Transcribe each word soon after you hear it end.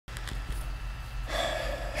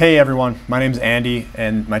Hey everyone, my name's Andy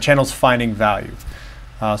and my channel's Finding Value.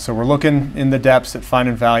 So we're looking in the depths at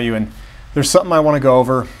finding value, and there's something I want to go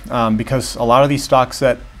over because a lot of these stocks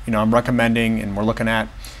that I'm recommending and we're looking at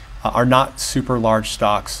are not super large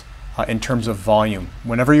stocks in terms of volume.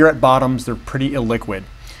 Whenever you're at bottoms, they're pretty illiquid.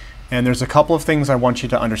 And there's a couple of things I want you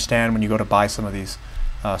to understand when you go to buy some of these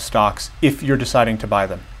stocks if you're deciding to buy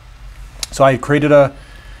them. So I created a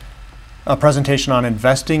presentation on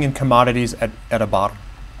investing in commodities at a bottom.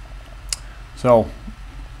 So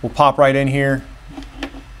we'll pop right in here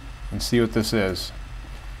and see what this is.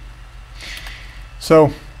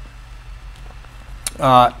 So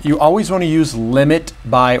you always want to use limit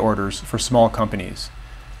buy orders for small companies.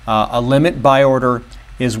 A limit buy order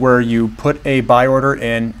is where you put a buy order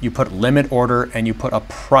in, you put limit order, and you put a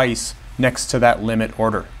price next to that limit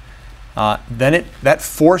order. Then that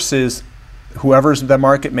forces whoever's the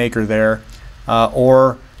market maker there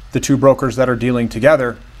or the two brokers that are dealing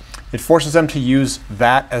together, it forces them to use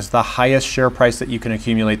that as the highest share price that you can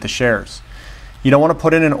accumulate the shares. You don't want to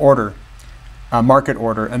put in an order, a market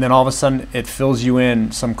order, and then all of a sudden it fills you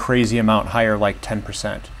in some crazy amount higher, like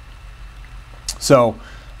 10%. So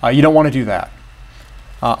you don't want to do that.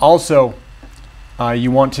 Also, you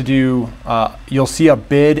want to do, you'll see a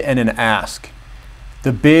bid and an ask.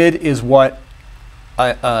 The bid is what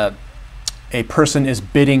a person is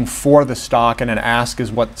bidding for the stock, and an ask is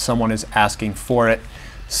what someone is asking for it.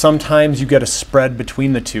 Sometimes you get a spread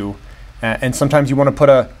between the two, and sometimes you want to put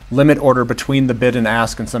a limit order between the bid and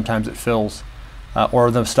ask, and sometimes it fills, or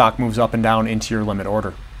the stock moves up and down into your limit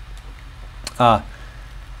order.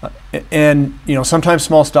 And sometimes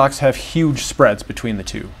small stocks have huge spreads between the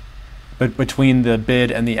two, but between the bid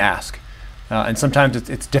and the ask, and sometimes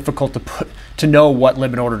it's difficult to know what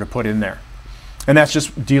limit order to put in there, and that's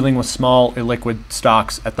just dealing with small illiquid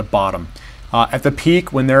stocks at the bottom. At the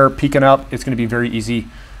peak, when they're peaking up, it's going to be very easy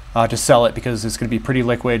to sell it because it's going to be pretty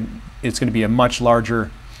liquid. It's going to be a much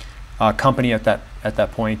larger company at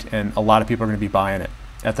that point, and a lot of people are going to be buying it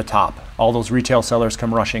at the top. All those retail sellers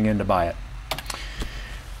come rushing in to buy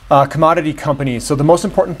it. Commodity companies. So the most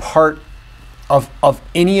important part of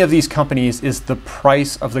any of these companies is the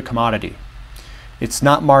price of the commodity. It's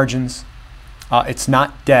not margins. It's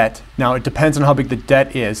not debt. Now, it depends on how big the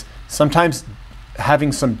debt is. Sometimes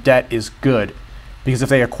having some debt is good, because if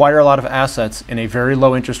they acquire a lot of assets in a very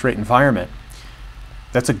low interest rate environment,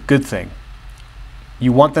 that's a good thing.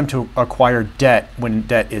 You want them to acquire debt when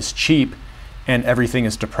debt is cheap and everything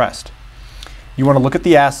is depressed. You want to look at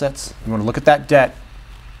the assets, you want to look at that debt,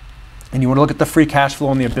 and you want to look at the free cash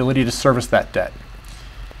flow and the ability to service that debt.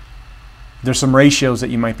 There's some ratios that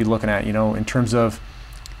you might be looking at, in terms of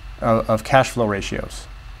cash flow ratios.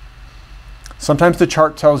 Sometimes the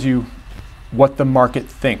chart tells you what the market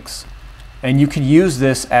thinks, and you can use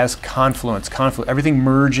this as confluence, everything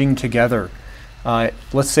merging together.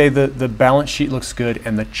 Let's say the balance sheet looks good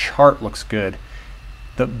and the chart looks good.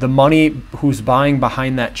 The money who's buying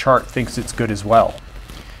behind that chart thinks it's good as well.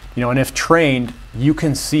 And if trained, you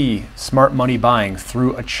can see smart money buying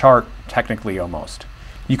through a chart, technically almost.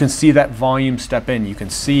 You can see that volume step in. You can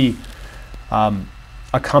see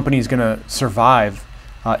a company's going to survive.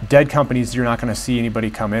 Dead companies, you're not going to see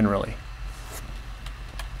anybody come in really.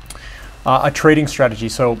 A trading strategy.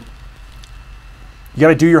 So you got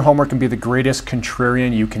to do your homework and be the greatest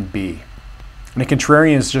contrarian you can be. And a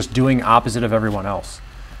contrarian is just doing opposite of everyone else.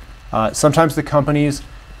 Sometimes the companies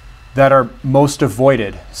that are most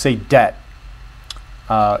avoided, say debt,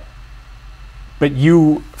 but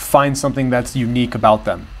you find something that's unique about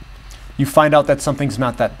them. You find out that something's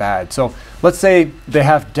not that bad. So let's say they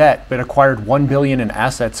have debt but acquired $1 billion in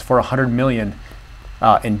assets for $100 million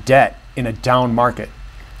in debt in a down market,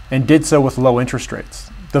 and did so with low interest rates.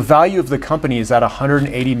 The value of the company is at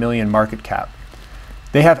 180 million market cap.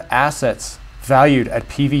 They have assets valued at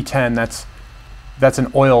PV10, that's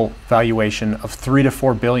an oil valuation of 3 to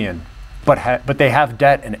 4 billion, but they have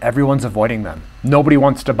debt and everyone's avoiding them. Nobody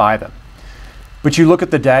wants to buy them. But you look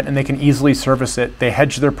at the debt and they can easily service it. They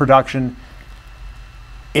hedge their production.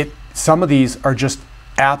 Some of these are just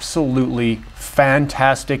absolutely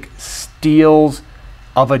fantastic steals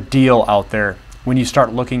of a deal out there when you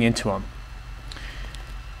start looking into them.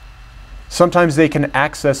 Sometimes they can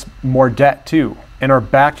access more debt too, and are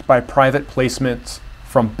backed by private placements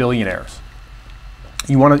from billionaires.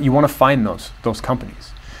 You want to find those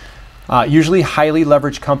companies. Usually highly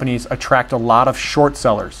leveraged companies attract a lot of short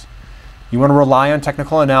sellers. You want to rely on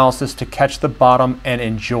technical analysis to catch the bottom and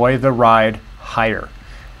enjoy the ride higher.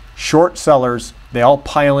 Short sellers, they all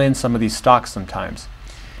pile in some of these stocks sometimes.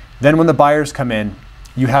 Then when the buyers come in,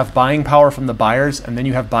 you have buying power from the buyers, and then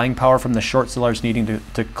you have buying power from the short sellers needing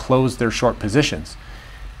to close their short positions.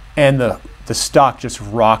 and the stock just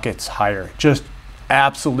rockets higher. Just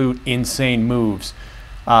absolute insane moves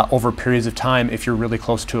over periods of time if you're really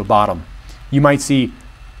close to a bottom. You might see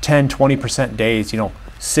 10, 20% days,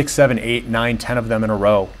 6, 7, 8, 9, 10 of them in a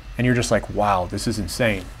row. And you're just like, wow, this is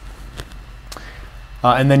insane.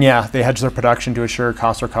 And then, yeah, they hedge their production to assure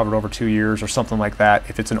costs are covered over 2 years or something like that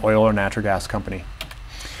if it's an oil or natural gas company.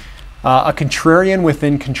 A contrarian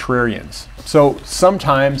within contrarians. So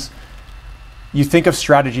sometimes you think of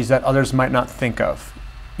strategies that others might not think of.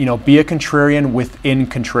 Be a contrarian within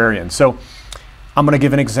contrarians. So I'm going to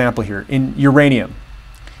give an example here. In uranium,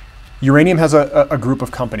 uranium has a group of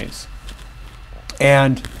companies.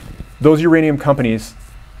 And those uranium companies,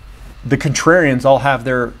 the contrarians all have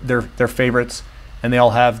their favorites, and they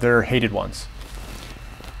all have their hated ones.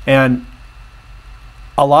 And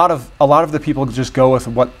a lot of the people just go with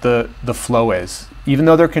what the flow is. Even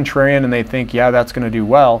though they're contrarian and they think, yeah, that's going to do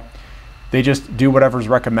well, they just do whatever's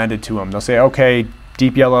recommended to them. They'll say, okay,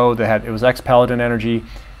 Deep Yellow, it was X Paladin Energy,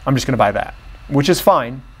 I'm just going to buy that, which is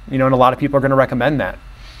fine. And a lot of people are going to recommend that.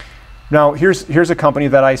 Now, here's a company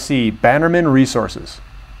that I see, Bannerman Resources.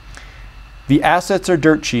 The assets are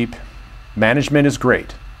dirt cheap, management is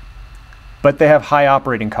great, but they have high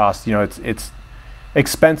operating costs. It's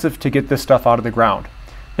expensive to get this stuff out of the ground.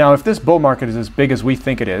 Now, if this bull market is as big as we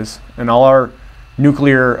think it is, and all our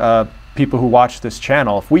nuclear people who watch this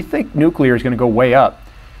channel, if we think nuclear is going to go way up,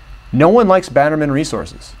 no one likes Bannerman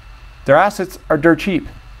Resources. Their assets are dirt cheap.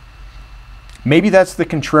 Maybe that's the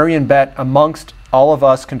contrarian bet amongst all of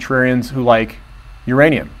us contrarians who like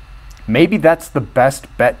uranium. Maybe that's the best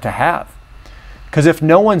bet to have. Because if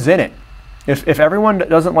no one's in it, if everyone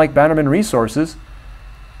doesn't like Bannerman Resources,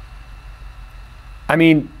 I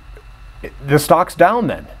mean, the stock's down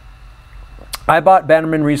then. I bought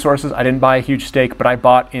Bannerman Resources. I didn't buy a huge stake, but I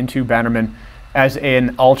bought into Bannerman as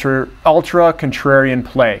an ultra contrarian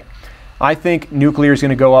play. I think nuclear is going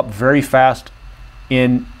to go up very fast.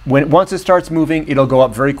 Once it starts moving, it'll go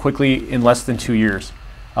up very quickly in less than 2 years.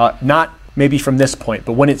 Not maybe from this point,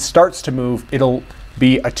 but when it starts to move, it'll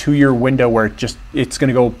be a 2-year window where it's going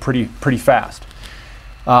to go pretty fast.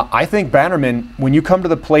 I think Bannerman, when you come to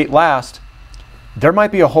the plate last, there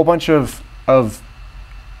might be a whole bunch of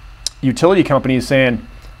utility companies saying,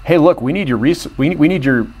 "Hey, look, we need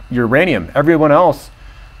your uranium. Everyone else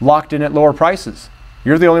locked in at lower prices.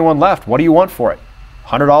 You're the only one left. What do you want for it?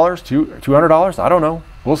 $100, $200? I don't know.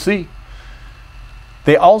 We'll see."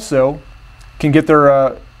 They also can get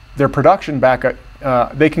their production back.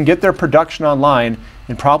 They can get their production online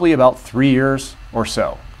in probably about 3 years or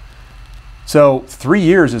so. So 3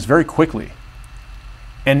 years is very quickly,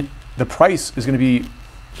 and the price is going to be.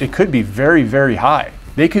 It could be very, very high.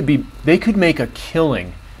 They could make a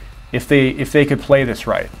killing if they could play this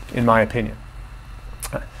right, in my opinion.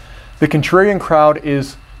 The contrarian crowd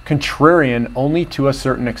is contrarian only to a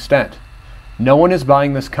certain extent. No one is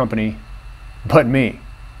buying this company but me,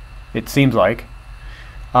 it seems like.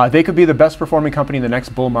 They could be the best performing company in the next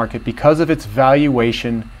bull market because of its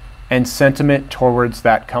valuation and sentiment towards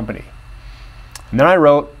that company. And then I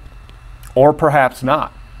wrote, or perhaps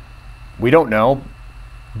not. We don't know,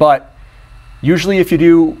 but usually if you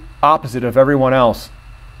do opposite of everyone else,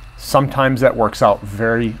 sometimes that works out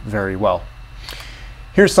very, very well.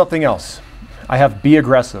 Here's something else. I have be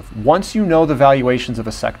aggressive. Once you know the valuations of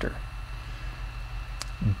a sector,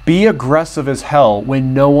 be aggressive as hell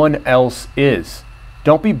when no one else is.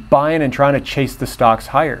 Don't be buying and trying to chase the stocks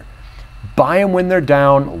higher. Buy them when they're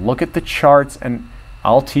down, look at the charts, and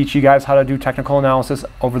I'll teach you guys how to do technical analysis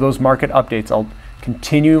over those market updates. I'll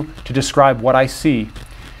continue to describe what I see.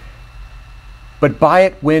 But buy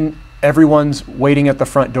it when everyone's waiting at the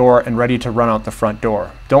front door and ready to run out the front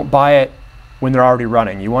door. Don't buy it when they're already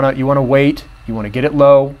running. You want to wait, you want to get it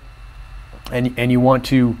low, and you want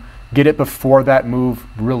to get it before that move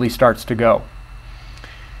really starts to go.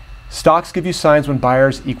 Stocks give you signs when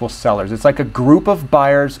buyers equal sellers. It's like a group of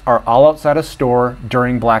buyers are all outside a store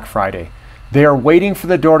during Black Friday. They are waiting for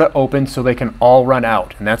the door to open so they can all run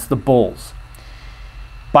out, and that's the bulls.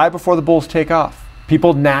 Buy before the bulls take off.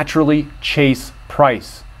 People naturally chase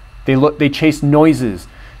price. They chase noises,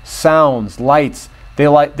 sounds, lights.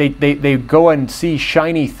 They go and see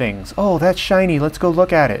shiny things. Oh, that's shiny. Let's go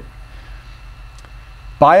look at it.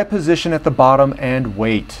 Buy a position at the bottom and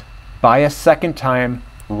wait. Buy a second time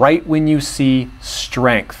right when you see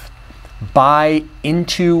strength. Buy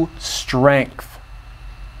into strength.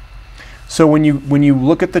 So when you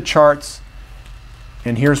look at the charts,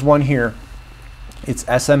 and here's one here, it's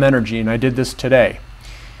SM Energy, and I did this today.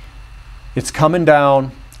 It's coming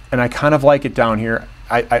down, and I kind of like it down here.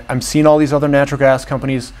 I'm seeing all these other natural gas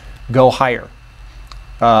companies go higher.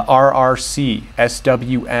 RRC,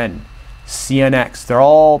 SWN, CNX, they're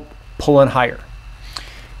all pulling higher.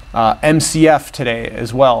 MCF today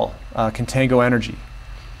as well, Contango Energy.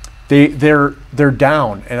 They're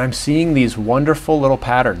down, and I'm seeing these wonderful little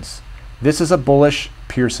patterns. This is a bullish,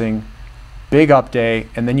 piercing, big up day,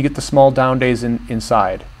 and then you get the small down days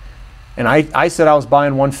inside. And I said I was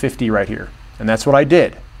buying 150 right here, and that's what I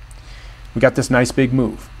did. We got this nice big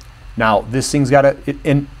move. Now this thing's got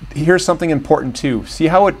and here's something important too. See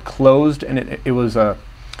how it closed, and it was a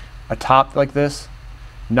top like this?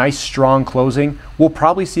 Nice strong closing. We'll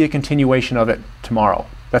probably see a continuation of it tomorrow.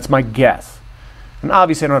 That's my guess. And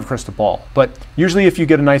obviously I don't have a crystal ball, but usually if you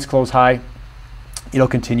get a nice close high, it'll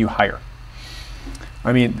continue higher.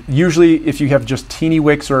 I mean, usually if you have just teeny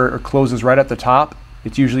wicks or closes right at the top,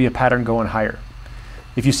 it's usually a pattern going higher.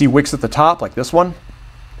 If you see wicks at the top, like this one,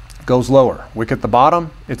 goes lower. Wick at the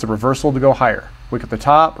bottom, it's a reversal to go higher. Wick at the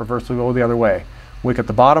top, reversal to go the other way. Wick at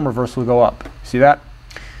the bottom, reversal to go up. See that?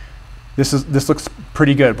 This looks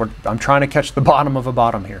pretty good. I'm trying to catch the bottom of a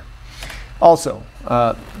bottom here. Also,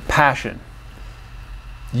 passion.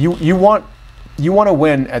 You want to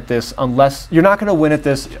win at this unless you're not going to win at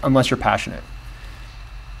this unless you're passionate.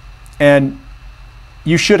 And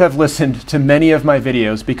you should have listened to many of my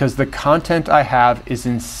videos because the content I have is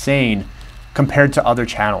insane compared to other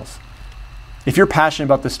channels. If you're passionate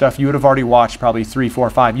about this stuff, you would have already watched probably 3, 4,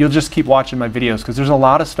 5. You'll just keep watching my videos because there's a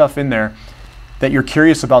lot of stuff in there that you're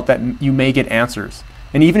curious about that you may get answers.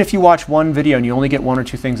 And even if you watch one video and you only get 1 or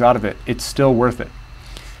 2 things out of it, it's still worth it.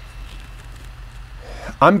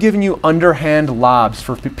 I'm giving you underhand lobs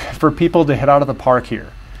for people to hit out of the park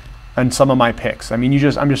here on some of my picks. I mean,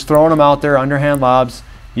 I'm just throwing them out there, underhand lobs.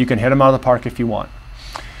 You can hit them out of the park if you want.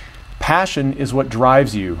 Passion is what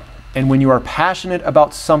drives you. And when you are passionate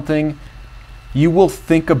about something, you will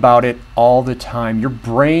think about it all the time. Your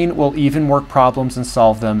brain will even work problems and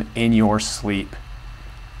solve them in your sleep.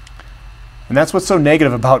 And that's what's so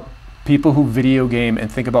negative about people who video game and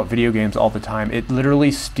think about video games all the time. It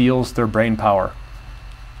literally steals their brain power.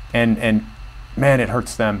 And man, it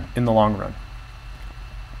hurts them in the long run.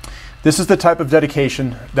 This is the type of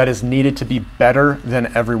dedication that is needed to be better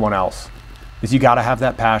than everyone else. Is you got to have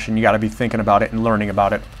that passion. You got to be thinking about it and learning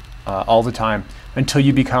about it all the time until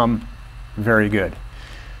you become very good.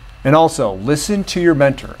 And also, listen to your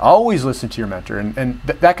mentor. Always listen to your mentor. And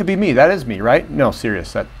that could be me. That is me, right? No,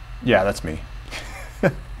 serious. Yeah, that's me.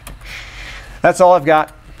 That's all I've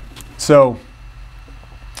got. So,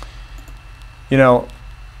 you know,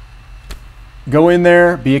 go in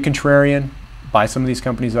there, be a contrarian, buy some of these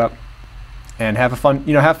companies up, and have fun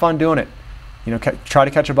doing it. You know, try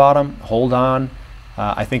to catch a bottom, hold on.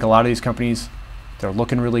 I think a lot of these companies, they're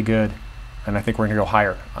looking really good, and I think we're going to go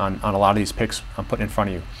higher on a lot of these picks I'm putting in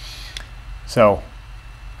front of you. So,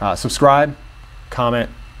 subscribe,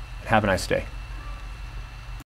 comment, and have a nice day.